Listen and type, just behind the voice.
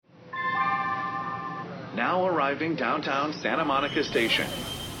Now arriving downtown Santa Monica Station.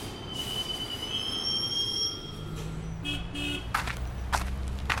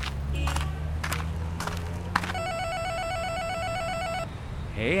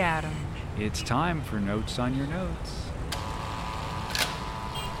 Hey Adam, it's time for Notes on Your Notes.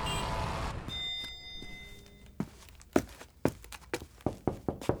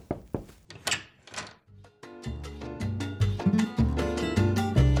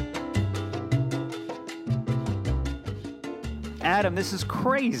 Adam, this is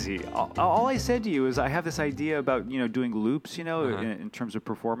crazy. All I said to you is I have this idea about, doing loops, in terms of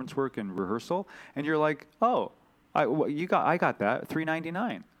performance work and rehearsal, and you're like, oh, I got that,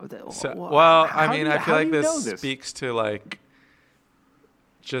 $3.99. I feel like this speaks to like,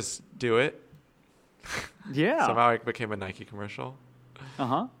 just do it. Yeah. Somehow it became a Nike commercial.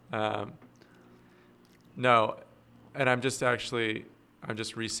 No, and I'm just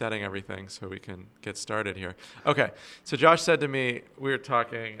resetting everything so we can get started here. Okay, so Josh said to me, we were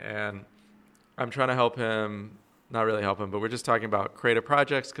talking, and I'm trying to help him, not really help him, but we're just talking about creative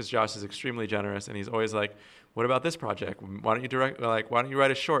projects because Josh is extremely generous, and he's always like, what about this project? Why don't you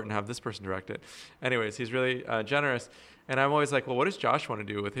write a short and have this person direct it? Anyways, he's really generous, and I'm always like, well, what does Josh want to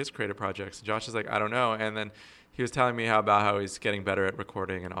do with his creative projects? And Josh is like, I don't know, and then he was telling me about how he's getting better at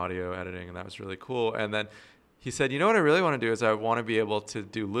recording and audio editing, and that was really cool, and then he said, you know what I really want to do is I want to be able to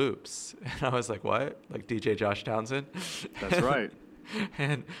do loops. And I was like, what? Like DJ Josh Townsend? That's right.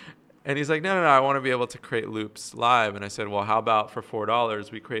 And he's like, no, I want to be able to create loops live. And I said, well, how about for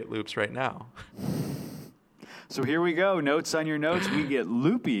 $4 we create loops right now? So here we go. Notes on Your Notes. We get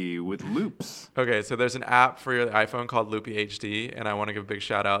loopy with loops. Okay, so there's an app for your iPhone called Loopy HD. And I want to give a big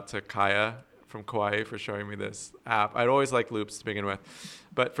shout out to Kaya from Kauai for showing me this app. I'd always liked loops to begin with.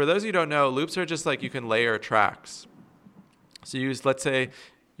 But for those of you who don't know, loops are just like you can layer tracks. So let's say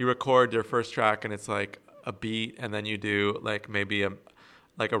you record your first track and it's like a beat, and then you do like maybe a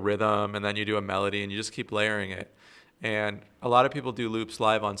rhythm, and then you do a melody, and you just keep layering it. And a lot of people do loops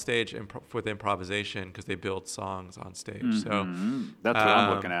live on stage with improvisation because they build songs on stage. Mm-hmm. So that's what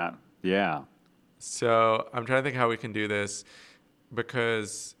I'm looking at. Yeah. So I'm trying to think how we can do this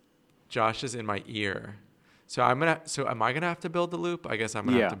because Josh is in my ear. So am I gonna have to build the loop? I guess I'm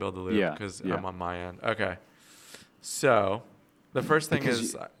gonna have to build the loop because I'm on my end. Okay. So the first thing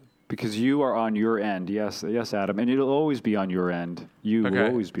because you are on your end. Yes, Adam, and it'll always be on your end. You will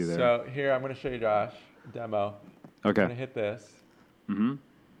always be there. So here I'm gonna show you Josh a demo. Okay. I'm gonna hit this. Mm-hmm.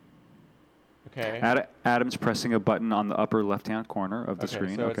 Okay. Adam's pressing a button on the upper left-hand corner of the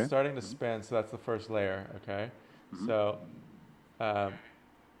screen. So it's starting to spin. So that's the first layer. Okay. Mm-hmm.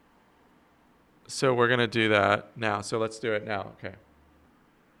 So we're going to do that now. So let's do it now. Okay.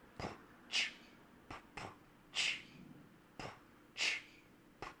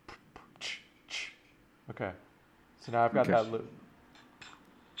 Okay. So now I've got that loop.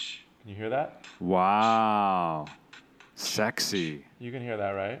 Can you hear that? Wow. Sexy. You can hear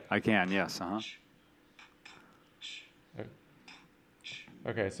that, right? I can, yes. Uh-huh.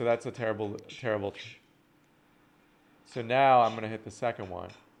 Okay, so that's a terrible. So now I'm going to hit the second one.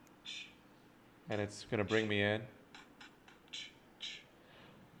 And it's going to bring me in.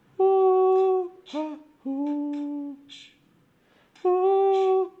 Ooh, ha, ooh.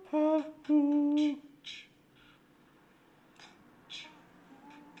 Ooh, ha, ooh.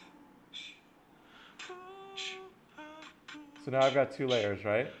 So now I've got two layers,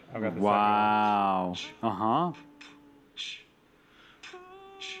 right? I've got the wow. Uh-huh.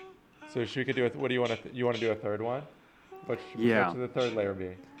 So we could do what do you want to you want to do a third one? What should the third layer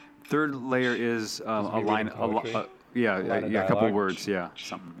be? Third layer is a line, a couple of words,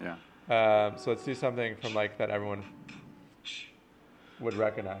 something, So let's do something from like that everyone would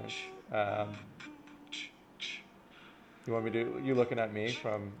recognize. You want me to? You looking at me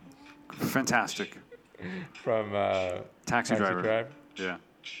from? Fantastic. From Taxi Driver. Yeah.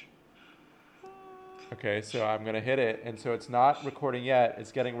 Okay, so I'm gonna hit it, and so it's not recording yet.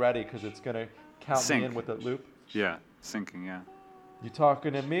 It's getting ready because it's gonna count me in with the loop. Yeah, syncing. Yeah. You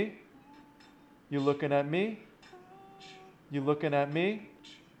talking to me? You looking at me? You looking at me?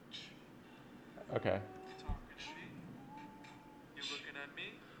 Okay. You looking at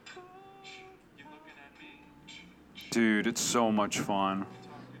me? You looking at me? Dude, it's so much fun.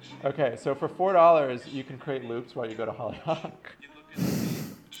 Okay, so for $4, you can create loops while you go to Hollyhock.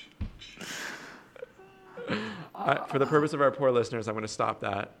 For the purpose of our poor listeners, I'm going to stop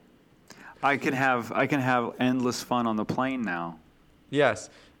that. I can have endless fun on the plane now. Yes.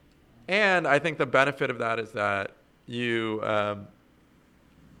 And I think the benefit of that is that you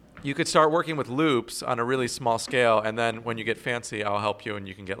could start working with loops on a really small scale, and then when you get fancy, I'll help you, and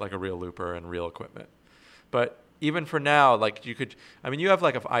you can get like a real looper and real equipment. But even for now, like you could, I mean, you have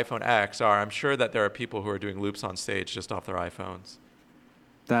like an iPhone XR. I'm sure that there are people who are doing loops on stage just off their iPhones.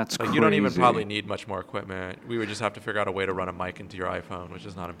 That's like crazy. You don't even probably need much more equipment. We would just have to figure out a way to run a mic into your iPhone, which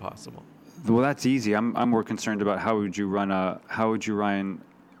is not impossible. Well, that's easy. I'm more concerned about how would you run a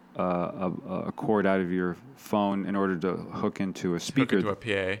cord out of your phone in order to hook into a speaker. Hook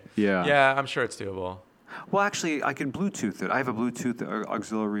into a PA. Yeah. Yeah, I'm sure it's doable. Well, actually, I could Bluetooth it. I have a Bluetooth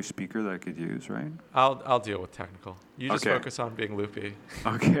auxiliary speaker that I could use, right? I'll deal with technical. You just Okay. focus on being loopy.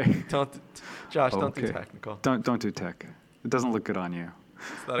 Okay. Josh, don't do Okay. technical. Don't do tech. It doesn't look good on you.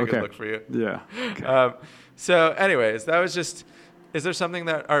 It's not a good look for you. Yeah. Okay. So anyways, that was just, is there something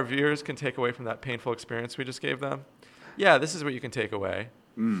that our viewers can take away from that painful experience we just gave them? Yeah, this is what you can take away.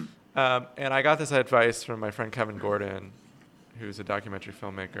 And I got this advice from my friend Kevin Gordon, who's a documentary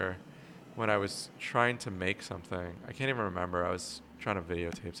filmmaker, when I was trying to make something. I can't even remember. I was trying to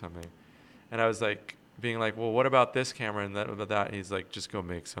videotape something. And I was like, being like, well, what about this camera and that about that? And he's like, just go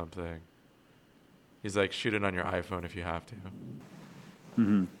make something. He's like, shoot it on your iPhone if you have to.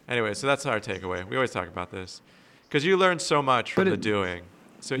 Mm-hmm. Anyway, so that's our takeaway. We always talk about this. Because you learn so much from the doing.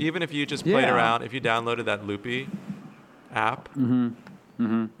 So even if you just played around, if you downloaded that Loopy app and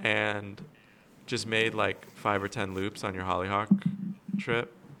just made like 5 or 10 loops on your Hollyhock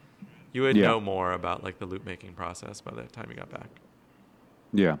trip, you would know more about like the loop making process by the time you got back.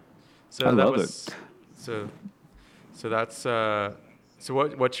 Yeah. So I that love was, it. So that's so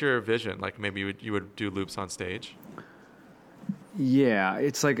what's your vision? Like maybe you would do loops on stage? Yeah,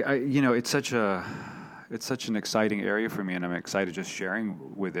 it's like it's such an exciting area for me, and I'm excited just sharing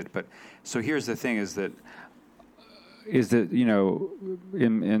with it. But so here's the thing: is that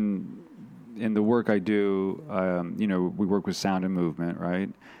in the work I do, we work with sound and movement, right?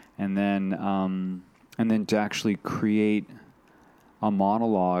 And then to actually create a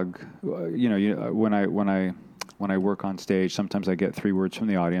monologue, when I work on stage, sometimes I get 3 words from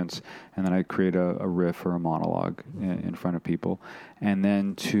the audience, and then I create a riff or a monologue in front of people. And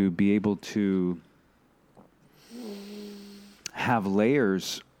then to be able to have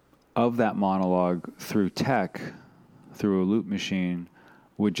layers of that monologue through tech, through a loop machine,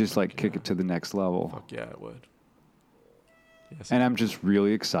 would just like kick it to the next level. Fuck yeah, it would. Yes, and I'm just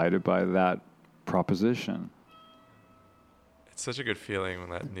really excited by that proposition. It's such a good feeling when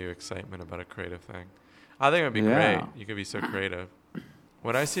that new excitement about a creative thing. I think it would be great. You could be so creative.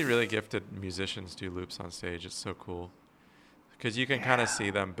 When I see really gifted musicians do loops on stage, it's so cool. Because you can kind of see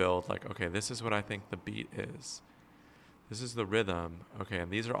them build like, okay, this is what I think the beat is. This is the rhythm. Okay, and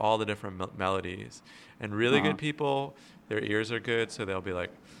these are all the different melodies. And really good people, their ears are good, so they'll be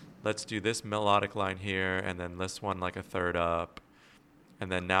like, let's do this melodic line here, and then this one like a third up.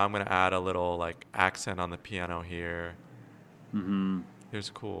 And then now I'm going to add a little like accent on the piano here. Mm-hmm.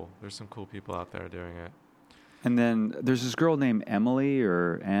 There's some cool people out there doing it. And then there's this girl named Emily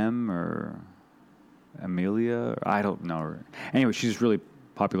or Amelia. Or I don't know her. Anyway, she's really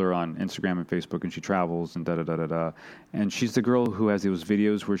popular on Instagram and Facebook, and she travels and da-da-da-da-da. And she's the girl who has those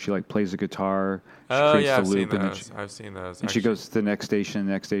videos where she like plays a guitar. She creates the I've loop, seen those. I've seen those. And she goes to the next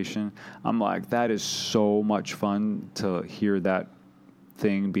station. I'm like, that is so much fun to hear that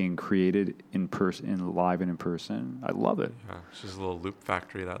thing being created in person, live and in person. I love it. Yeah, she's a little loop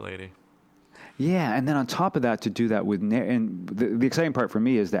factory, that lady. Yeah, and then on top of that, to do that with and the exciting part for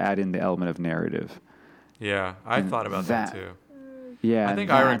me is to add in the element of narrative. Yeah, I thought about that too. Yeah, I think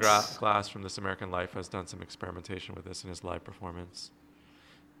Ira Glass from This American Life has done some experimentation with this in his live performance.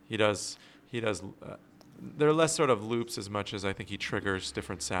 He does. They're less sort of loops as much as I think he triggers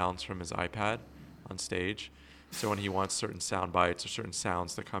different sounds from his iPad on stage. So when he wants certain sound bites or certain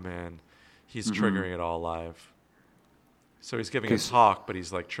sounds to come in, he's triggering it all live. So he's giving a talk, but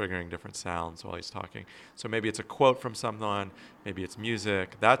he's like triggering different sounds while he's talking. So maybe it's a quote from someone, maybe it's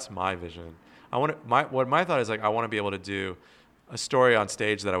music. That's my vision. My thought is like I want to be able to do a story on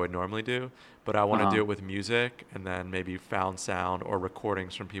stage that I would normally do, but I want to do it with music and then maybe found sound or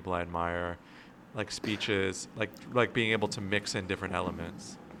recordings from people I admire, like speeches, like being able to mix in different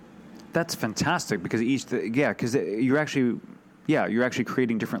elements. That's fantastic because you're actually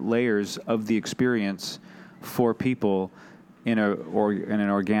creating different layers of the experience for people in an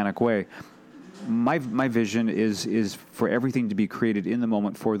organic way. My vision is for everything to be created in the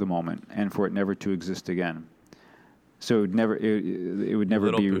moment for the moment and for it never to exist again. So it would never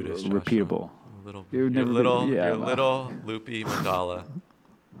be Buddhist, repeatable. Your little loopy mandala.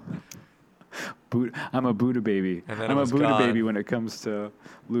 I'm a Buddha baby. I'm a Buddha baby when it comes to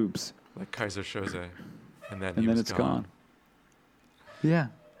loops. Like Kaiser Soze. And then it's gone. Yeah,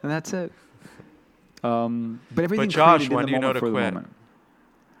 and that's it. But everything Josh, created when in the do you know moment to for quit?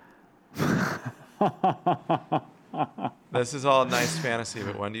 the moment. This is all nice fantasy,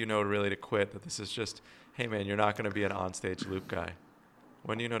 but when do you know really to quit? That this is just, hey man, you're not going to be an onstage loop guy.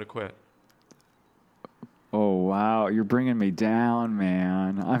 When do you know to quit? Oh, wow. You're bringing me down,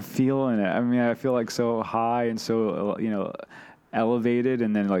 man. I'm feeling it. I mean, I feel like so high and so, elevated.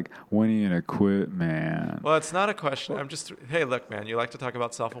 And then like, when are you going to quit, man? Well, it's not a question. I'm just, hey, look, man, you like to talk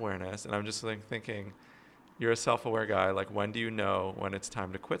about self-awareness. And I'm just like thinking, you're a self-aware guy. Like, when do you know when it's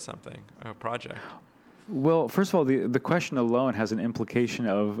time to quit something, a project? Well, first of all, the question alone has an implication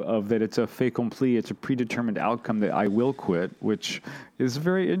of that it's a fait accompli, it's a predetermined outcome that I will quit, which is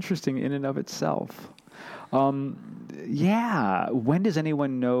very interesting in and of itself. Yeah. When does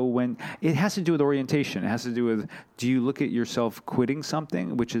anyone know when? It has to do with orientation. It has to do with, do you look at yourself quitting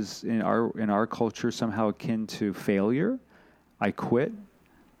something, which is in our culture somehow akin to failure? I quit.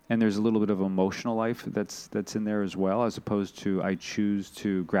 And there's a little bit of emotional life that's in there as well, as opposed to I choose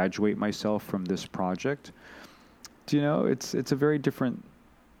to graduate myself from this project. Do you know? It's a very different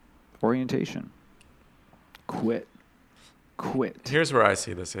orientation. Quit. Here's where I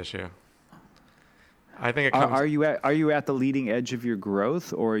see this issue. I think it comes. Are you at the leading edge of your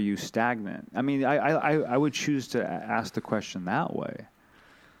growth, or are you stagnant? I mean, I would choose to ask the question that way.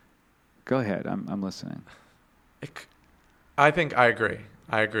 Go ahead. I'm listening. I think I agree.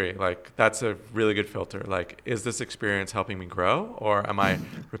 Like, that's a really good filter. Like, is this experience helping me grow, or am I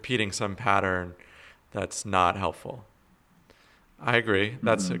repeating some pattern that's not helpful? I agree.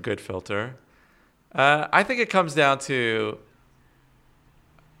 That's a good filter. I think it comes down to,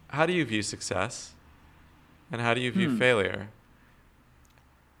 how do you view success, and how do you view failure?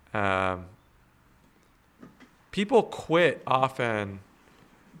 People quit often,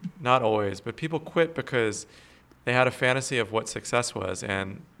 not always, but people quit because they had a fantasy of what success was,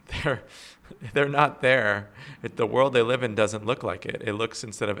 and they're not there. The world they live in doesn't look like it. It looks,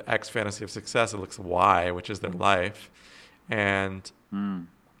 instead of X fantasy of success, it looks Y, which is their life. And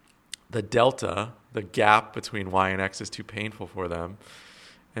the delta, the gap between Y and X, is too painful for them.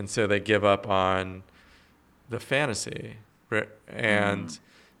 And so they give up on the fantasy. And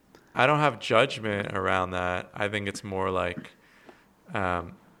I don't have judgment around that. I think it's more like...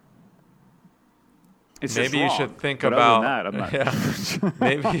 maybe you should think about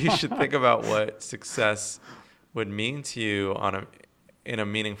maybe you should think about what success would mean to you in a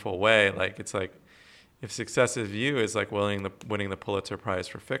meaningful way. Like, it's like, if success of you is like winning the Pulitzer Prize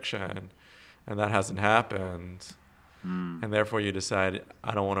for fiction, and that hasn't happened, and therefore you decide,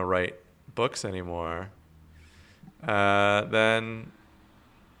 I don't want to write books anymore, then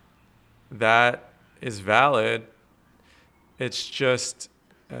that is valid. It's just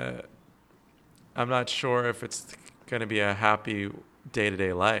I'm not sure if it's going to be a happy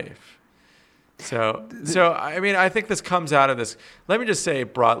day-to-day life. So I mean, I think this comes out of this. Let's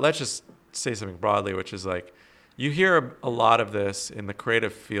just say something broadly, which is like, you hear a lot of this in the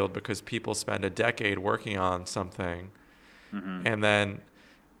creative field because people spend a decade working on something, and then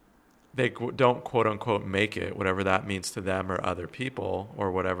they don't quote unquote make it, whatever that means to them or other people, or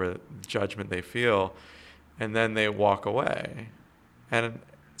whatever judgment they feel, and then they walk away. And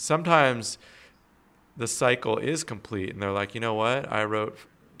sometimes the cycle is complete, and they're like, you know what? I wrote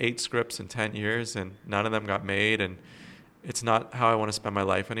 8 scripts in 10 years, and none of them got made, and it's not how I want to spend my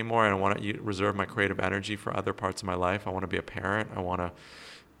life anymore, and I want to reserve my creative energy for other parts of my life. I want to be a parent. I want to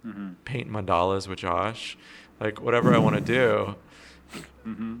paint mandalas with Josh, like whatever I want to do.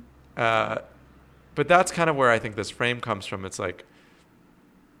 But that's kind of where I think this frame comes from. It's like,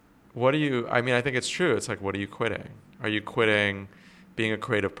 I think it's true. It's like, what are you quitting? Are you quitting being a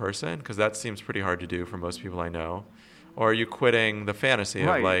creative person? Because that seems pretty hard to do for most people I know. Or are you quitting the fantasy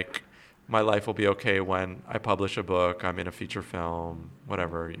of like, my life will be okay when I publish a book, I'm in a feature film,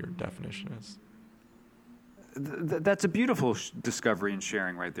 whatever your definition is? That's a beautiful discovery and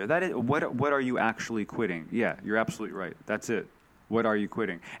sharing right there. That is, what are you actually quitting? Yeah, you're absolutely right. That's it. What are you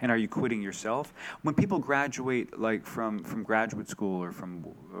quitting? And are you quitting yourself? When people graduate, like from graduate school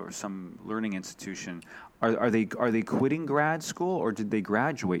or some learning institution, are they quitting grad school, or did they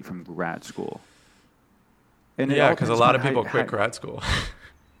graduate from grad school? And yeah, because a lot of people quit grad school.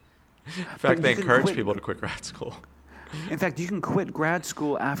 In fact, they encourage people to quit grad school. In fact, you can quit grad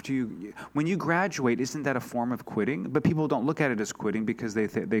school when you graduate. Isn't that a form of quitting? But people don't look at it as quitting because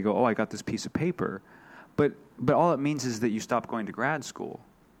they go, oh, I got this piece of paper. But all it means is that you stop going to grad school.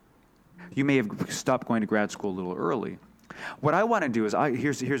 You may have stopped going to grad school a little early. What I want to do is,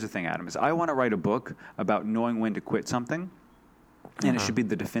 here's the thing, Adam, is I want to write a book about knowing when to quit something, and it should be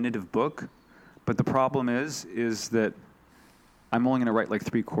the definitive book. But the problem is that I'm only going to write like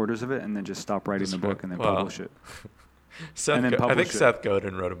 3/4 of it and then just stop writing the book and then publish it. I think Seth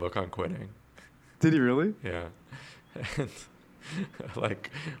Godin wrote a book on quitting. Did he really? Yeah. And,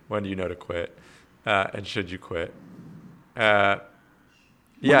 like, when do you know to quit? And should you quit? Yeah,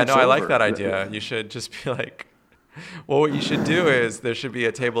 no, I like that idea. You should just be like, well, what you should do is there should be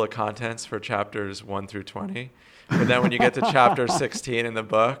a table of contents for chapters 1 through 20. But then when you get to chapter 16 in the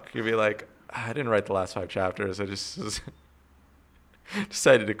book, you'll be like, I didn't write the last 5 chapters. I just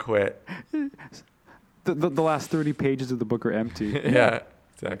decided to quit. The last 30 pages of the book are empty. Yeah,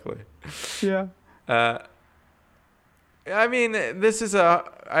 exactly. Yeah. I mean, this is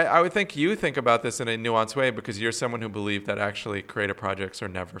I would think you think about this in a nuanced way because you're someone who believed that actually creative projects are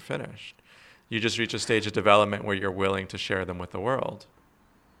never finished. You just reach a stage of development where you're willing to share them with the world.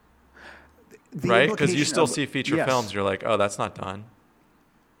 Right? Because you still see feature films, you're like, oh, that's not done.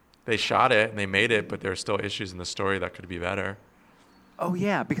 They shot it and they made it, but there are still issues in the story that could be better. Oh,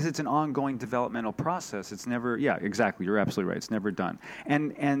 yeah, because it's an ongoing developmental process. It's never, yeah, exactly. You're absolutely right. It's never done.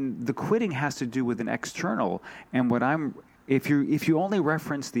 And the quitting has to do with an external. And if you only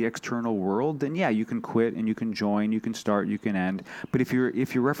reference the external world, then yeah, you can quit and you can join, you can start, you can end. But if you're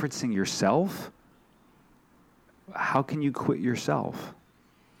referencing yourself, how can you quit yourself?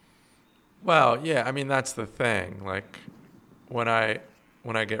 Well, yeah, I mean, that's the thing. Like, when I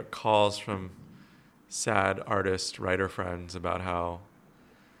get calls from sad artist, writer friends about how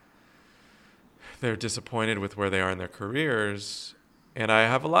they're disappointed with where they are in their careers, and I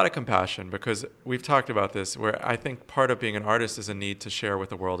have a lot of compassion because we've talked about this, where I think part of being an artist is a need to share with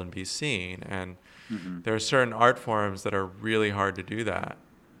the world and be seen. And there are certain art forms that are really hard to do that.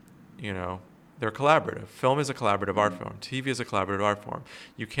 You know, they're collaborative. Film is a collaborative art form. TV is a collaborative art form.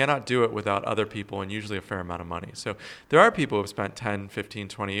 You cannot do it without other people and usually a fair amount of money. So there are people who have spent 10, 15,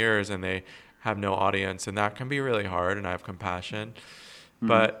 20 years and they have no audience, and that can be really hard, and I have compassion.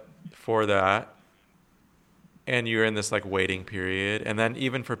 But for that, and you're in this like waiting period, and then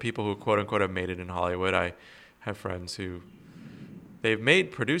even for people who quote unquote have made it in Hollywood, I have friends who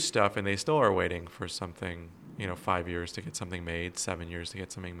they've produced stuff and they still are waiting for something, 5 years to get something made, 7 years to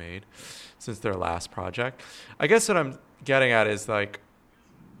get something made since their last project. I guess what I'm getting at is like,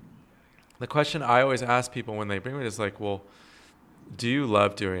 the question I always ask people when they bring me is like, well, do you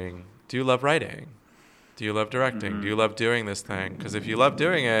love writing? Do you love directing? Do you love doing this thing? Because if you love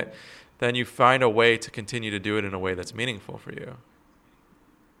doing it, then you find a way to continue to do it in a way that's meaningful for you.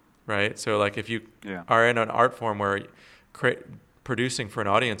 Right? So like if you are in an art form where producing for an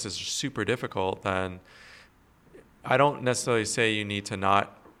audience is super difficult, then I don't necessarily say you need to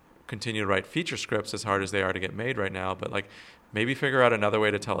not continue to write feature scripts as hard as they are to get made right now, but like maybe figure out another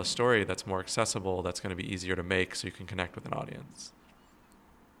way to tell a story that's more accessible, that's going to be easier to make so you can connect with an audience.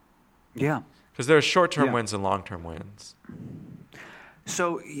 Yeah. Because there's short-term wins and long-term wins.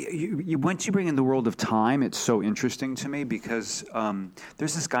 So once you bring in the world of time, it's so interesting to me because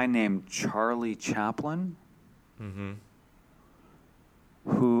there's this guy named Charlie Chaplin,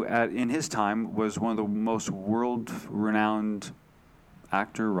 who in his time was one of the most world-renowned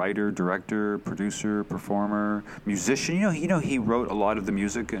actor, writer, director, producer, performer, musician. He wrote a lot of the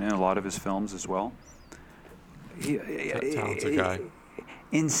music in a lot of his films as well. Talented guy.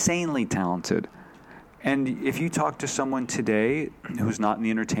 Insanely talented. And if you talk to someone today who's not in the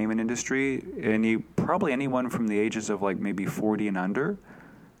entertainment industry, probably anyone from the ages of like maybe 40 and under,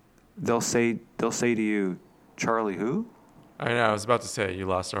 they'll say to you, Charlie who? I know, I was about to say you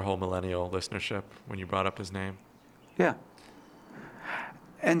lost our whole millennial listenership when you brought up his name. Yeah.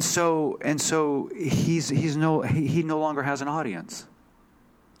 And so he no longer has an audience.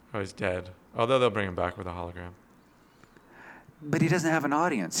 Oh, he's dead. Although they'll bring him back with a hologram. But he doesn't have an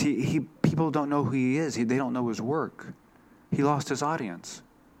audience. People don't know who he is. They don't know his work. He lost his audience.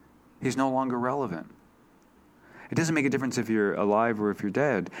 He's no longer relevant. It doesn't make a difference if you're alive or if you're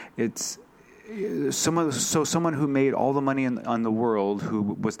dead. It's someone who made all the money on the world, who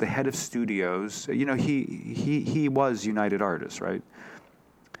was the head of studios. He was United Artists, right?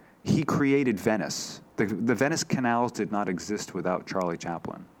 He created Venice. The Venice canals did not exist without Charlie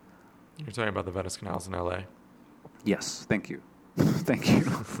Chaplin. You're talking about the Venice canals in L.A.? Yes, thank you. Thank you.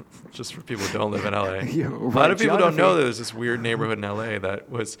 Just for people who don't live in L.A. Yeah, a lot of people don't know that there's this weird neighborhood in L.A. that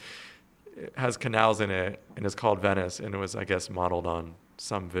has canals in it and is called Venice, and it was, I guess, modeled on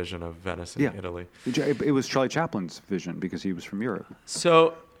some vision of Venice in Italy. It was Charlie Chaplin's vision because he was from Europe.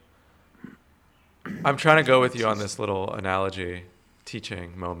 So I'm trying to go with you on this little analogy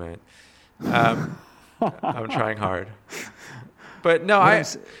teaching moment. I'm trying hard. But no,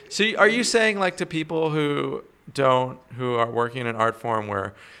 so are you saying like to people who are working in an art form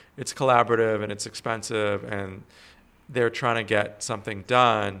where it's collaborative and it's expensive and they're trying to get something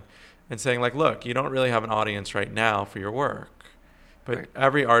done and saying like, look, you don't really have an audience right now for your work. But Right.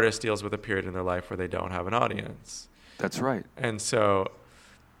 every artist deals with a period in their life where they don't have an audience. That's right. And so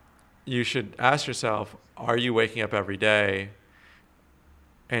you should ask yourself, are you waking up every day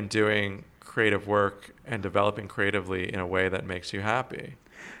and doing creative work and developing creatively in a way that makes you happy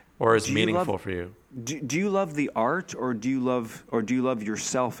or is meaningful for you? Do you love the art, or do you love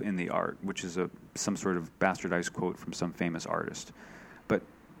yourself in the art, which is some sort of bastardized quote from some famous artist? But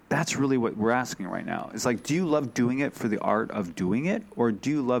that's really what we're asking right now. It's like, do you love doing it for the art of doing it, or do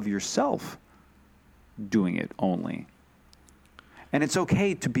you love yourself doing it only? And it's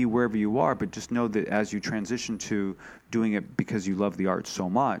okay to be wherever you are, but just know that as you transition to doing it because you love the art so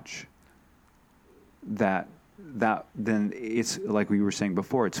much, that then it's like we were saying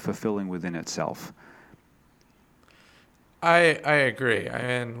before, it's fulfilling within itself. I agree.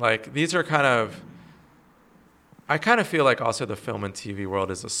 And like these are kind of, I kind of feel like also the film and TV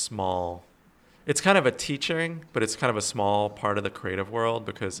world is it's kind of a teaching, but it's kind of a small part of the creative world,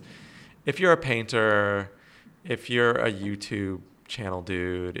 because if you're a painter, if you're a YouTube channel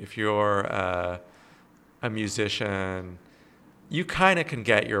dude, if you're a musician, you kind of can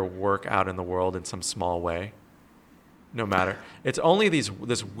get your work out in the world in some small way, no matter. It's only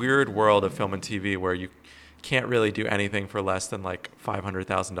this weird world of film and TV where you can't really do anything for less than like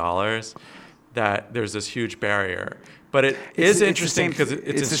 $500,000 that there's this huge barrier. But it's interesting because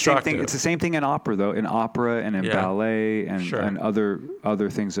it's instructive. It's the same thing in opera, though. In opera and in ballet and other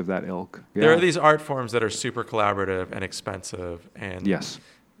things of that ilk. Yeah. There are these art forms that are super collaborative and expensive, and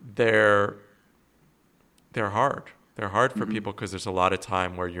they're hard. They're hard for people because there's a lot of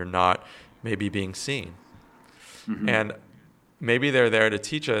time where you're not maybe being seen. Mm-hmm. And maybe they're there to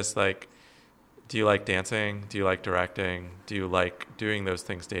teach us, like, do you like dancing? Do you like directing? Do you like doing those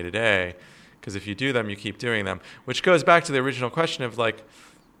things day to day? Because if you do them, you keep doing them, which goes back to the original question of, like,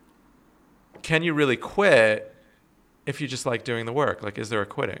 can you really quit if you just like doing the work? Like, is there a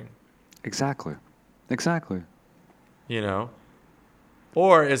quitting? Exactly. You know?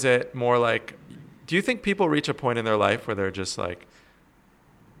 Or is it more like, do you think people reach a point in their life where they're just like,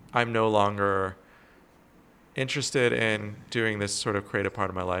 I'm no longer interested in doing this sort of creative part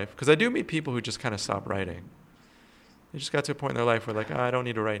of my life? Because I do meet people who just kind of stop writing. They just got to a point in their life where like, I don't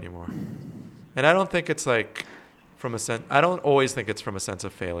need to write anymore. And I don't think it's like I don't always think it's from a sense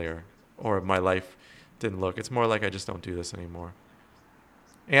of failure or my life didn't look. It's more like I just don't do this anymore.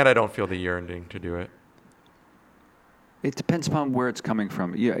 And I don't feel the yearning to do it. It depends upon where it's coming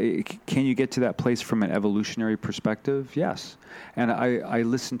from. Yeah, can you get to that place from an evolutionary perspective? Yes. And I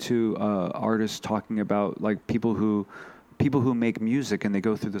listen to artists talking about, like, people who make music, and they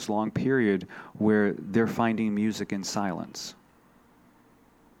go through this long period where they're finding music in silence.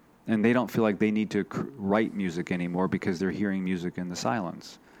 And they don't feel like they need to write music anymore because they're hearing music in the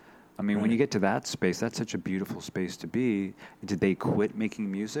silence. I mean, when you get to that space, that's such a beautiful space to be. Did they quit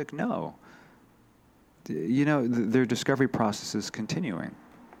making music? No. You know, their discovery process is continuing.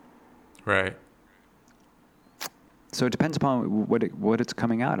 Right. So it depends upon what it's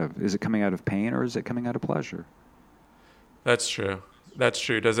coming out of. Is it coming out of pain, or is it coming out of pleasure? That's true.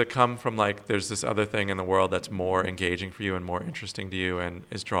 Does it come from, like, there's this other thing in the world that's more engaging for you and more interesting to you and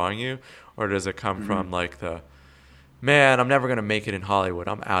is drawing you? Or does it come from, like, man, I'm never going to make it in Hollywood.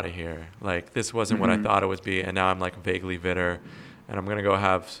 I'm out of here. Like, this wasn't what I thought it would be, and now I'm, like, vaguely bitter, and I'm going to go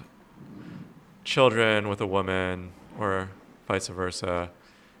have children with a woman or vice versa,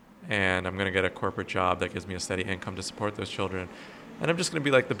 and I'm going to get a corporate job that gives me a steady income to support those children, and I'm just going to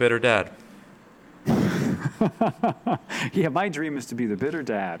be like the bitter dad. Yeah, my dream is to be the bitter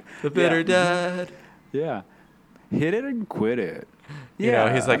dad. The bitter dad. Yeah. Hit it and quit it. Yeah, you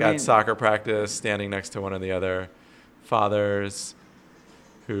know, he's like at soccer practice standing next to one of the other fathers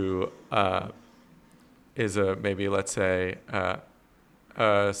who is maybe, let's say,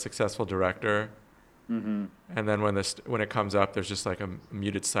 a successful director. Mm-hmm. And then when it comes up, there's just like a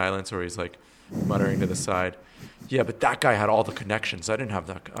muted silence, or he's like muttering to the side, yeah, but that guy had all the connections. I didn't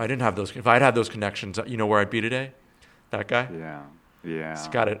have those. If I'd had those connections, you know where I'd be today? That guy? Yeah.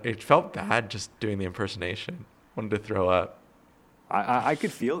 It felt bad just doing the impersonation. Wanted to throw up. I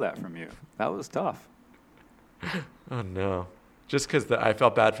could feel that from you. That was tough. Oh, no. Just because I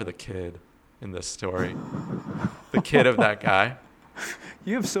felt bad for the kid in this story. The kid of that guy.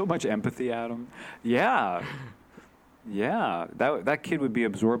 You have so much empathy, Adam. Yeah. That kid would be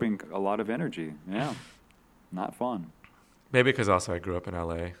absorbing a lot of energy. Yeah. Not fun. Maybe because also I grew up in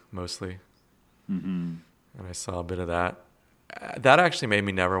L.A. mostly. Mm-hmm. And I saw a bit of that. That actually made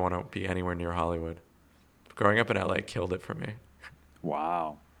me never want to be anywhere near Hollywood. Growing up in L.A. killed it for me.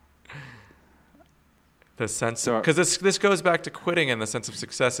 Wow. The sense, because this goes back to quitting, and the sense of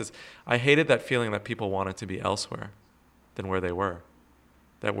success is, I hated that feeling that people wanted to be elsewhere than where they were.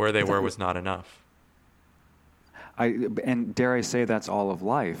 that where they were was not enough. And dare I say that's all of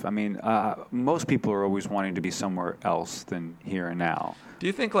life. I mean, most people are always wanting to be somewhere else than here and now. Do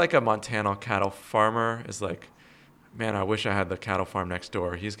you think like a Montana cattle farmer is like, man, I wish I had the cattle farm next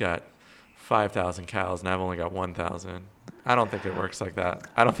door. He's got 5,000 cows and I've only got 1,000. I don't think it works like that.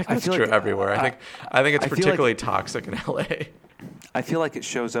 I don't think that's true everywhere. I think it's particularly toxic in LA. I feel like it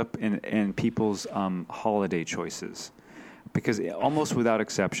shows up in people's holiday choices, because almost without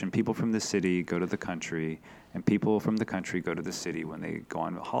exception, people from the city go to the country, and people from the country go to the city when they go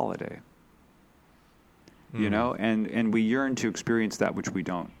on a holiday. You know, and we yearn to experience that which we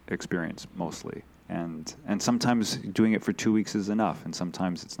don't experience mostly, and sometimes doing it for 2 weeks is enough, and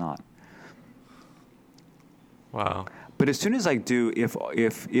sometimes it's not. Wow. But as soon as I do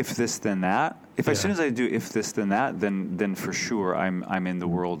if this then that, as soon as I do if this then that, then for sure I'm in the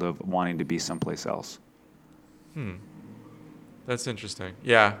world of wanting to be someplace else. That's interesting.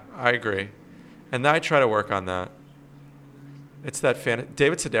 Yeah, I agree. And I try to work on that. It's that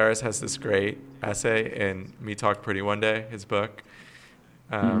David Sedaris has this great essay in Me Talk Pretty One Day, his book,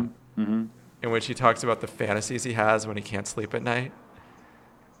 in which he talks about the fantasies he has when he can't sleep at night.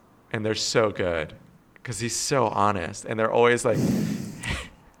 And they're so good because he's so honest. And they're always like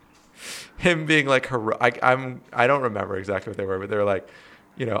him being like, I don't remember exactly what they were, but they're like,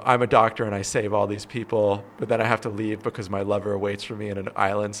 you know, I'm a doctor and I save all these people, but then I have to leave because my lover waits for me in an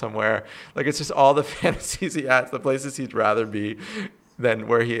island somewhere. Like, it's just all the fantasies he has, the places he'd rather be than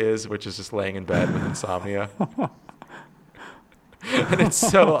where he is, which is just laying in bed with insomnia. And it's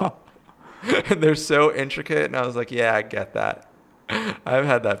so, and they're so intricate. And I was like, yeah, I get that. I've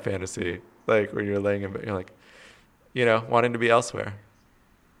had that fantasy. Like, when you're laying in bed, you're like, you know, wanting to be elsewhere.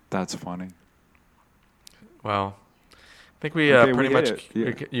 That's funny. Well, I think we pretty much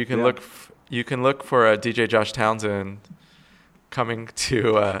you can look for DJ Josh Townsend coming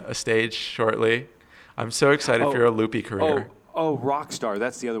to a stage shortly. I'm so excited for your loopy career. Oh, rock star.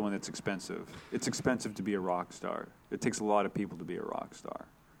 That's the other one that's expensive. It's expensive to be a rock star. It takes a lot of people to be a rock star.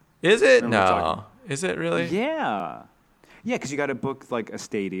 Is it? No. Is it really? Yeah. Yeah, because you got to book like a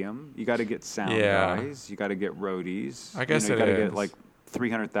stadium. You got to get sound guys. You got to get roadies. I guess you got to is. get like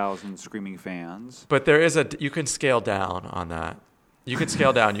 300,000 screaming fans. But there is you can scale down on that. You can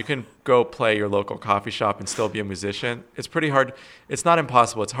scale down. You can go play your local coffee shop and still be a musician. It's pretty hard. It's not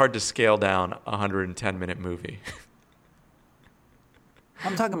impossible. It's hard to scale down a 110-minute movie.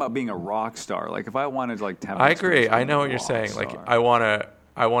 I'm talking about being a rock star. Like if I wanted to have. I agree. I know what you're saying. Like I want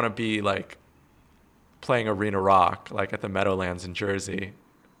to be like playing Arena Rock, like at the Meadowlands in Jersey.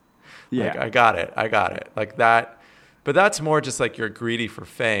 Yeah, like, I got it. Like that. But that's more just like you're greedy for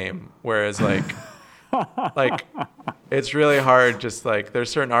fame, whereas like, like it's really hard. Just like there's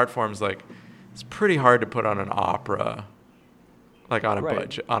certain art forms like it's pretty hard to put on an opera, like on a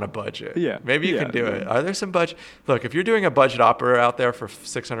budget. On a budget, yeah. Maybe you can do it. Are there some budget? Look, if you're doing a budget opera out there for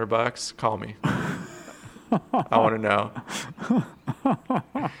 $600, call me. I want to know.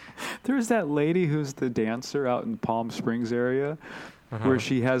 There's that lady who's the dancer out in Palm Springs area, where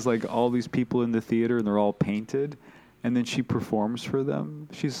she has like all these people in the theater and they're all painted. And then she performs for them.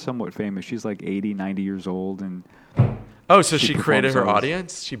 She's somewhat famous. She's like 80, 90 years old. And oh, so she created her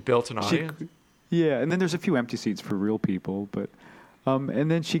audience? She built an audience? Yeah, and then there's a few empty seats for real people. But and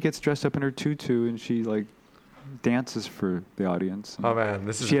then she gets dressed up in her tutu and she like dances for the audience. Oh,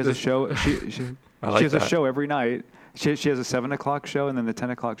 man. She has a show. She has a show every night. She has a 7 o'clock show, and then the 10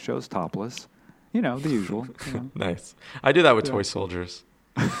 o'clock show's topless. You know, the usual. You know. Nice. I do that with toy soldiers.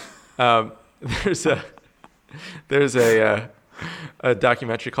 There's a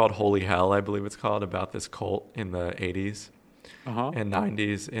documentary called Holy Hell, I believe it's called, about this cult in the 80s and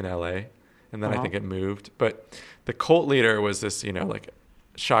 90s in LA. And then I think it moved. But the cult leader was this, you know, like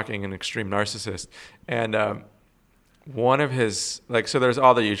shocking and extreme narcissist. And one of his, like, so there's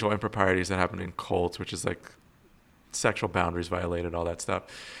all the usual improprieties that happen in cults, which is like sexual boundaries violated, all that stuff.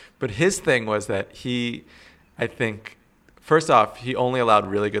 But his thing was that he, I think, first off, he only allowed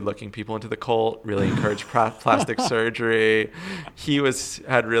really good-looking people into the cult, really encouraged plastic surgery. He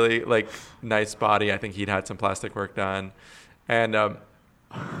had really, like, nice body. I think he'd had some plastic work done. And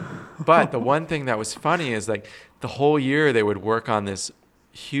but the one thing that was funny is, like, the whole year they would work on this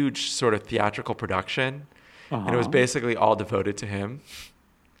huge sort of theatrical production, and it was basically all devoted to him.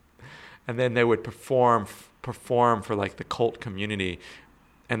 And then they would perform for, like, the cult community.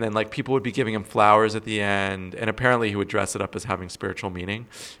 And then, like, people would be giving him flowers at the end. And apparently he would dress it up as having spiritual meaning.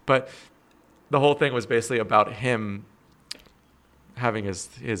 But the whole thing was basically about him having his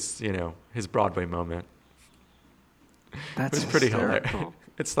you know, his Broadway moment. That's it was pretty hilarious.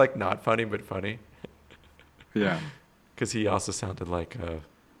 It's, like, not funny, but funny. Yeah. Because he also sounded like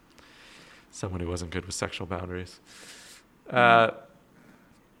someone who wasn't good with sexual boundaries.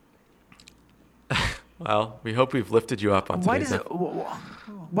 Well, we hope we've lifted you up on Why today's does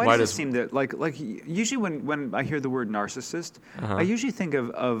Why it does- seem that like usually when I hear the word narcissist, I usually think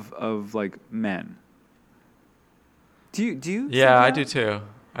of like men. Do you? Yeah, I think do that? too.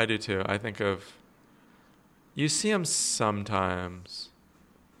 I do too. I think of. You see them sometimes.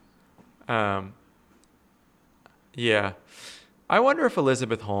 Yeah. I wonder if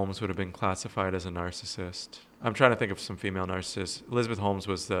Elizabeth Holmes would have been classified as a narcissist. I'm trying to think of some female narcissists. Elizabeth Holmes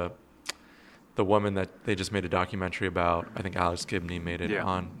was the woman that they just made a documentary about. I think Alex Gibney made it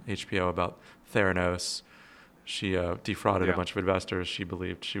on HBO about Theranos. She defrauded a bunch of investors. She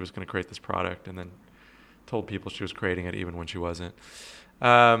believed she was going to create this product and then told people she was creating it even when she wasn't.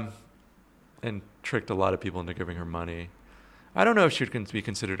 And tricked a lot of people into giving her money. I don't know if she would be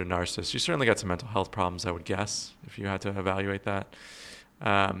considered a narcissist. She certainly got some mental health problems, I would guess, if you had to evaluate that.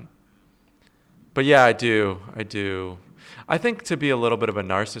 But yeah, I do. I think to be a little bit of a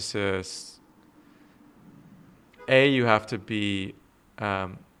narcissist, you have to be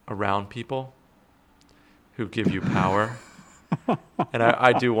around people who give you power. And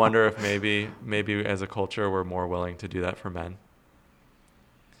I do wonder if maybe as a culture we're more willing to do that for men.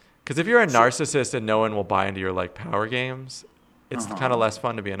 Because if you're a narcissist and no one will buy into your like power games, it's kind of less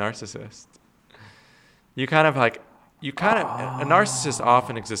fun to be a narcissist. A narcissist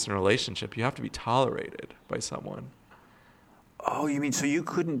often exists in a relationship. You have to be tolerated by someone. Oh, you mean so you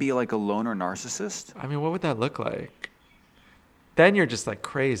couldn't be like a loner narcissist? I mean, what would that look like? Then you're just like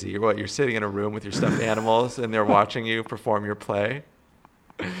crazy. You're sitting in a room with your stuffed animals and they're watching you perform your play.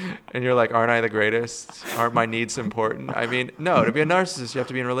 And you're like, aren't I the greatest? Aren't my needs important? I mean, no, to be a narcissist, you have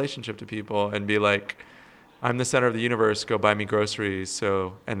to be in a relationship to people and be like, I'm the center of the universe, go buy me groceries,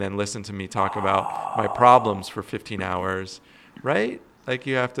 and then listen to me talk about my problems for 15 hours, right? Like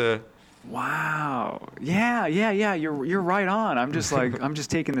you have to... Wow. Yeah. You're right on. I'm just like I'm just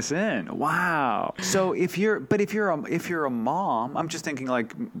taking this in. Wow. So if you're a mom, I'm just thinking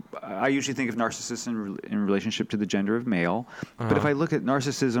like I usually think of narcissists in relationship to the gender of male. But if I look at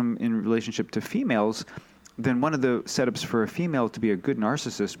narcissism in relationship to females, then one of the setups for a female to be a good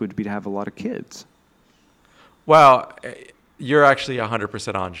narcissist would be to have a lot of kids. Well, you're actually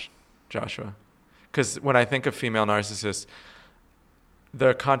 100% on, Joshua. Because when I think of female narcissists,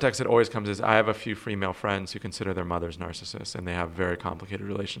 the context that always comes is I have a few female friends who consider their mothers narcissists, and they have very complicated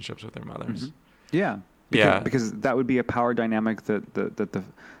relationships with their mothers. Mm-hmm. Yeah. Because that would be a power dynamic that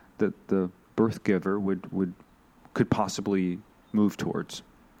the birth giver could possibly move towards.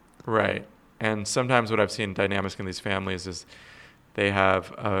 Right. And sometimes what I've seen dynamics in these families is they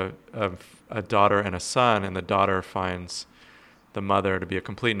have a daughter and a son, and the daughter finds the mother to be a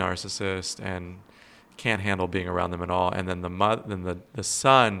complete narcissist and can't handle being around them at all, and then the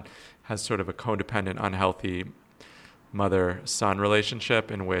son has sort of a codependent, unhealthy mother-son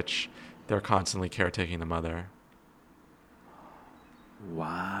relationship in which they're constantly caretaking the mother.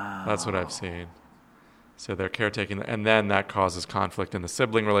 Wow. That's what I've seen. So they're caretaking, and then that causes conflict in the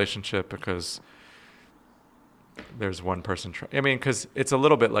sibling relationship because there's one person. Because it's a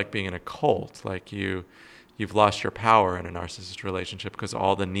little bit like being in a cult. Like you've lost your power in a narcissist relationship because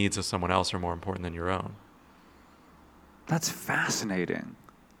all the needs of someone else are more important than your own. That's fascinating.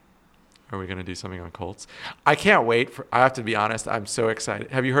 Are we going to do something on cults? I can't wait. I have to be honest. I'm so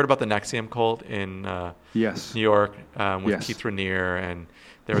excited. Have you heard about the NXIVM cult in Yes. New York with Keith Raniere? And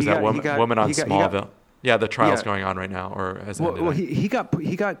there was woman on Smallville. The trial's going on right now, or has ended. Well, he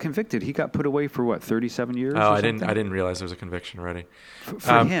got convicted. He got put away for what, 37 years? Oh, I didn't realize there was a conviction already.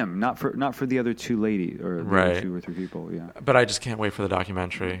 For him, not for the other two ladies or the other 2 or 3 people. Yeah. But I just can't wait for the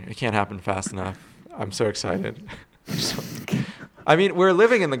documentary. It can't happen fast enough. I'm so excited. We're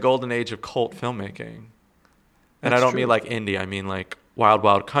living in the golden age of cult filmmaking, and I don't mean like indie. I mean like Wild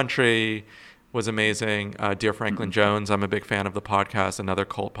Wild Country was amazing. Dear Franklin Jones, I'm a big fan of the podcast, another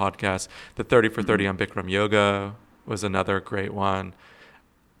cult podcast. The 30 for 30 on Bikram Yoga was another great one.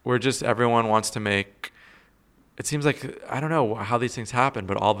 Everyone wants to make, it seems like, I don't know how these things happen,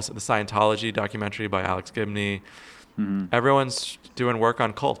 but all of a sudden, the Scientology documentary by Alex Gibney, everyone's doing work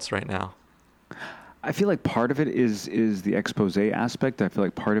on cults right now. I feel like part of it is the expose aspect. I feel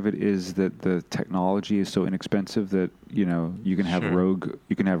like part of it is that the technology is so inexpensive that you can have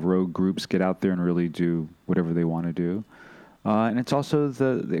rogue groups get out there and really do whatever they want to do, and it's also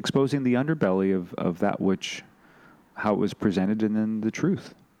the exposing the underbelly of that how it was presented and then the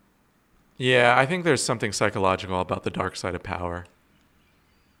truth. Yeah, I think there's something psychological about the dark side of power.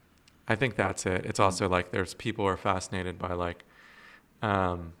 I think that's it. It's also like there's people who are fascinated by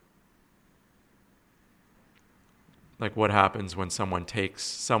like what happens when someone takes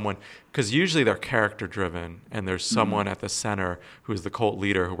someone, because usually they're character driven and there's someone at the center who's the cult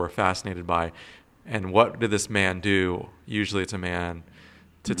leader who we're fascinated by. And what did this man do? Usually it's a man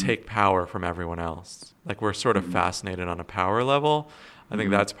to take power from everyone else. Like we're sort of fascinated on a power level. I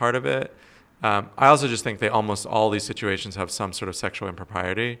think that's part of it. I also just think almost all these situations have some sort of sexual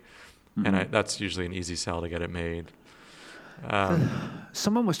impropriety. And that's usually an easy sell to get it made.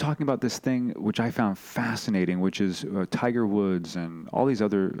 Someone was talking about this thing, which I found fascinating, which is Tiger Woods and all these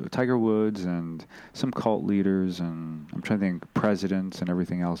other Tiger Woods and some cult leaders and I'm trying to think presidents and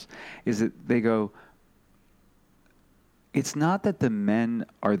everything else. Is that they go, it's not that the men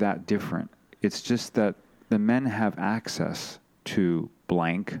are that different. It's just that the men have access to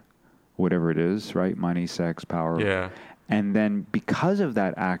blank, whatever it is, right? Money, sex, power. Yeah. And then because of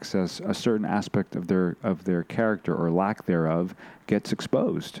that access, a certain aspect of their character or lack thereof gets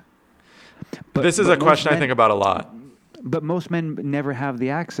exposed. But this is a question I think about a lot. But most men never have the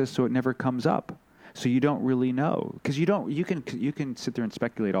access, so it never comes up. So you don't really know, because you can sit there and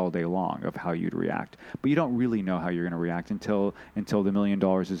speculate all day long of how you'd react, but you don't really know how you're going to react until the $1 million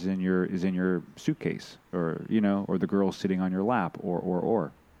is in your suitcase, or or the girl sitting on your lap,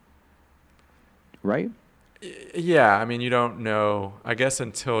 or right. Yeah, I mean, you don't know, I guess,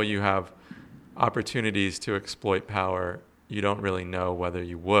 until you have opportunities to exploit power, you don't really know whether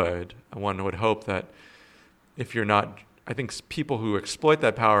you would. One would hope that if you're not, I think people who exploit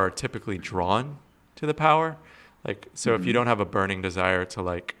that power are typically drawn to the power. Like, so if you don't have a burning desire to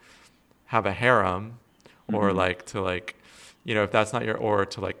like have a harem or like to like, if that's not or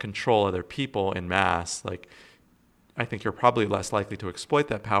to like control other people in mass, like I think you're probably less likely to exploit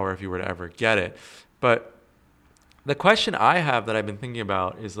that power if you were to ever get it. But the question I have that I've been thinking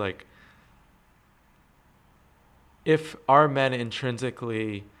about is like, if are men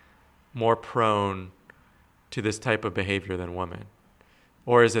intrinsically more prone to this type of behavior than women?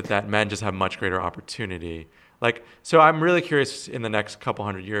 Or is it that men just have much greater opportunity? Like, so I'm really curious in the next couple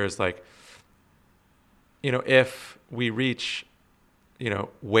hundred years, like, if we reach,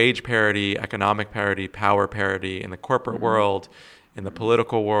 wage parity, economic parity, power parity in the corporate world, in the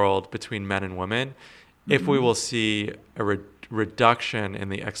political world between men and women, if we will see a reduction in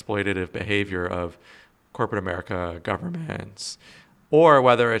the exploitative behavior of corporate America, governments, or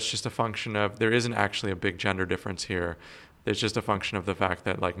whether it's just a function of there isn't actually a big gender difference here. It's just a function of the fact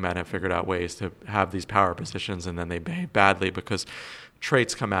that like men have figured out ways to have these power positions and then they behave badly because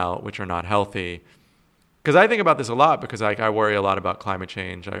traits come out which are not healthy. Because I think about this a lot because I worry a lot about climate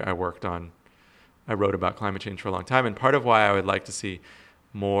change. I wrote about climate change for a long time. And part of why I would like to see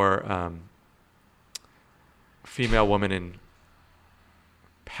more female women in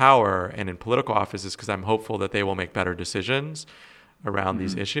power and in political office is because I'm hopeful that they will make better decisions around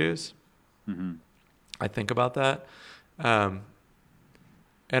these issues. I think about that. But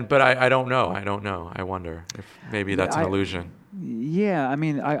I don't know. I wonder if maybe that's an illusion. Yeah, I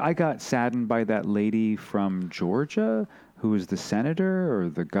mean, I got saddened by that lady from Georgia who was the senator or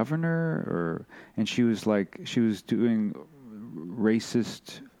the governor, and she was doing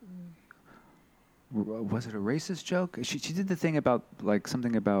racist. Was it a racist joke? She did the thing about like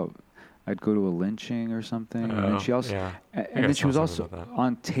something about I'd go to a lynching or something, and then she also and then she was also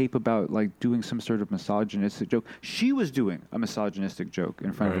on tape about like doing some sort of misogynistic joke. She was doing a misogynistic joke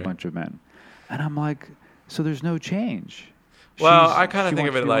in front of a bunch of men, and I'm like, so there's no change. Well, I kind of think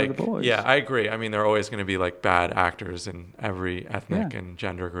of it like, yeah, I agree. I mean, there are always going to be like bad actors in every ethnic and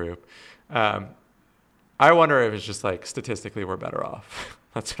gender group. I wonder if it's just like statistically we're better off.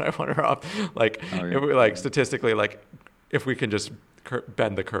 That's what I wonder off. Like, if we, like statistically, like if we can just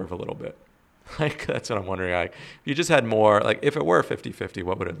bend the curve a little bit. Like, that's what I'm wondering. Like, if you just had more, like if it were 50-50,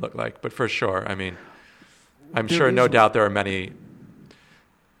 what would it look like? But for sure, I mean, I'm sure no doubt there are many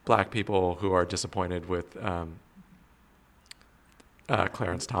black people who are disappointed with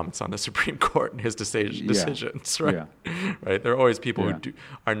Clarence Thomas on the Supreme Court and his decisions, right? Yeah. Right? There are always people who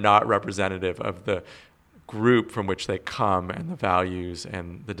are not representative of the group from which they come and the values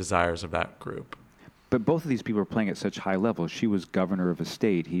and the desires of that group. But both of these people are playing at such high levels. She was governor of a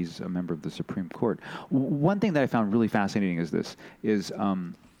state. He's a member of the Supreme Court. One thing that I found really fascinating is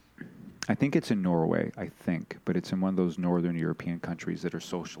I think it's in Norway, but it's in one of those northern European countries that are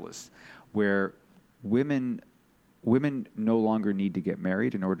socialists, where women no longer need to get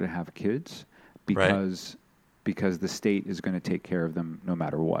married in order to have kids because the state is going to take care of them no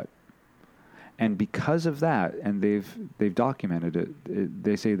matter what. And because of that, and they've documented it,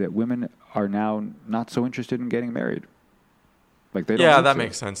 they say that women are now not so interested in getting married. Like they don't. Yeah, that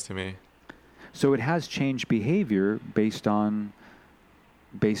makes sense to me. So it has changed behavior based on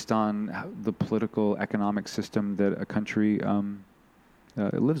based on the political economic system that a country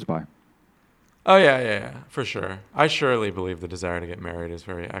lives by. Oh, yeah, for sure. I surely believe the desire to get married is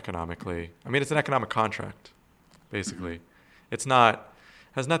very economically... I mean, it's an economic contract, basically. Mm-hmm. It's not...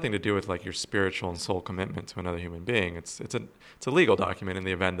 has nothing to do with like your spiritual and soul commitment to another human being. It's a legal document in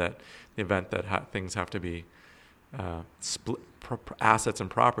the event that things have to be split, assets and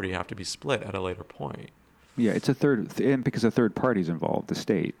property have to be split at a later point. Yeah, it's and because a third party is involved, the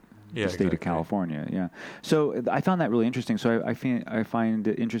state. Yeah, the state exactly. of California, yeah. So I found that really interesting. So I find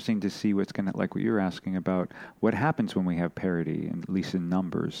it interesting to see what's going to, like what you're asking about, what happens when we have parity, at least in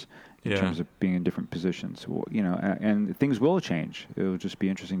numbers, in terms of being in different positions. Well, you know, and things will change. It'll just be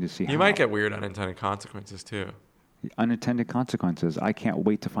interesting to see how. You might get weird unintended consequences too. Unintended consequences. I can't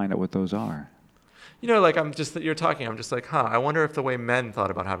wait to find out what those are. You know, like I'm just like, I wonder if the way men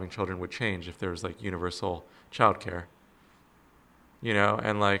thought about having children would change if there was like universal childcare. You know,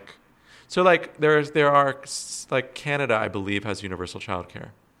 and like, so like there are like Canada, I believe, has universal childcare.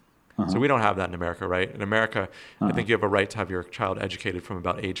 Uh-huh. So we don't have that in America, right? In America, I think you have a right to have your child educated from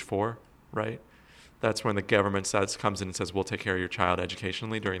about age 4, right? That's when the government comes in and says, we'll take care of your child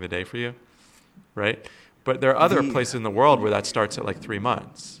educationally during the day for you, right? But there are other places in the world where that starts at like 3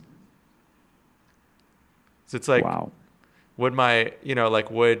 months. So it's like, wow.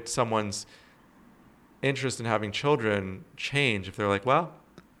 Would someone's interest in having children change if they're like, well,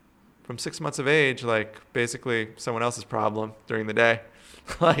 from 6 months of age, like basically someone else's problem during the day,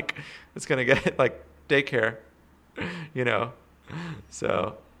 like it's going to get like daycare, you know?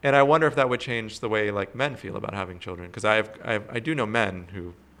 So, and I wonder if that would change the way like men feel about having children. Cause I do know men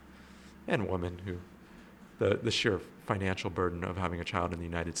and women who the sheer financial burden of having a child in the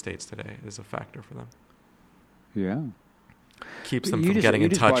United States today is a factor for them. Yeah. Keeps them from getting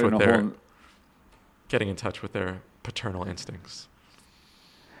in touch with their paternal instincts.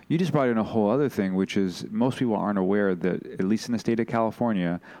 You just brought in a whole other thing, which is most people aren't aware that, at least in the state of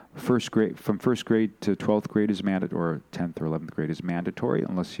California, from first grade to 12th grade is mandatory, or 10th or 11th grade is mandatory,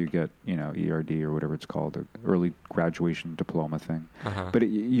 unless you get, ERD or whatever it's called, an early graduation diploma thing. Uh-huh. But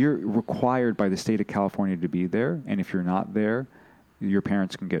you're required by the state of California to be there, and if you're not there, your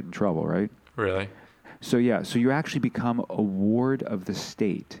parents can get in trouble, right? Really? So you actually become a ward of the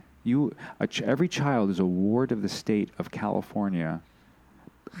state. Every child is a ward of the state of California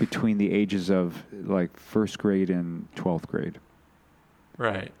between the ages of like first grade and 12th grade.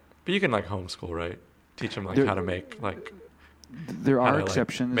 Right. But you can like homeschool, right? Teach them how to make like... There are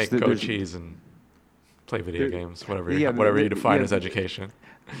exceptions. Make goat cheese and play video games, whatever you define as education.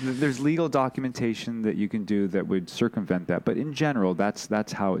 There's legal documentation that you can do that would circumvent that, but in general, that's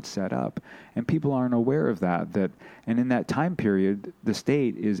how it's set up, and people aren't aware of that. And in that time period, the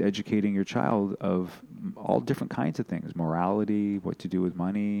state is educating your child of all different kinds of things: morality, what to do with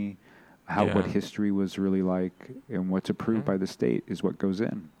money, what history was really like, and what's approved by the state is what goes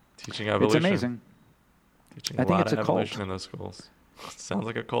in. Teaching evolution. It's amazing. I think it's a cult in those schools. Sounds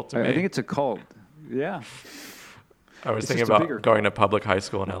like a cult to me. I think it's a cult. Yeah. I was thinking about going to public high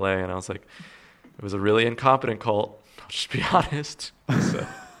school in LA, and I was like, it was a really incompetent cult. I'll just be honest. So,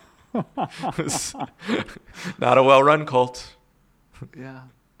 it was not a well-run cult. Yeah.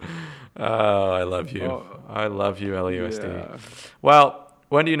 Oh, I love you. I love you, LAUSD. Yeah. Well,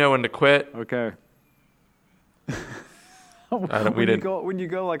 when do you know when to quit? Okay. When you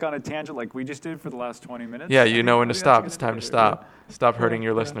go like on a tangent like we just did for the last 20 minutes. Yeah, you know when to stop. It's time to stop. Stop hurting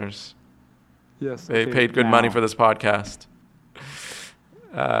your listeners. Yes. They paid good money for this podcast.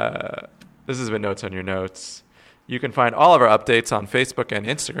 This has been Notes on Your Notes. You can find all of our updates on Facebook and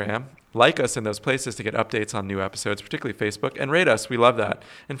Instagram. Like us in those places to get updates on new episodes, particularly Facebook, and rate us. We love that.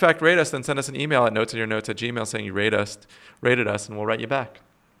 In fact, rate us, then send us an email at notesonyournotes@gmail.com saying you rated us, and we'll write you back.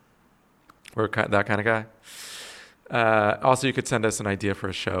 We're that kind of guy. Also, you could send us an idea for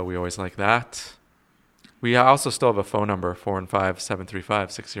a show. We always like that. We also still have a phone number,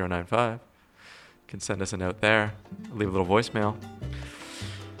 415-735-6095. Can send us a note there. Leave a little voicemail.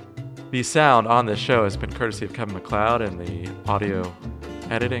 The sound on this show has been courtesy of Kevin MacLeod, and the audio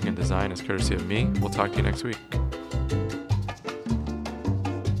editing and design is courtesy of me. We'll talk to you next week.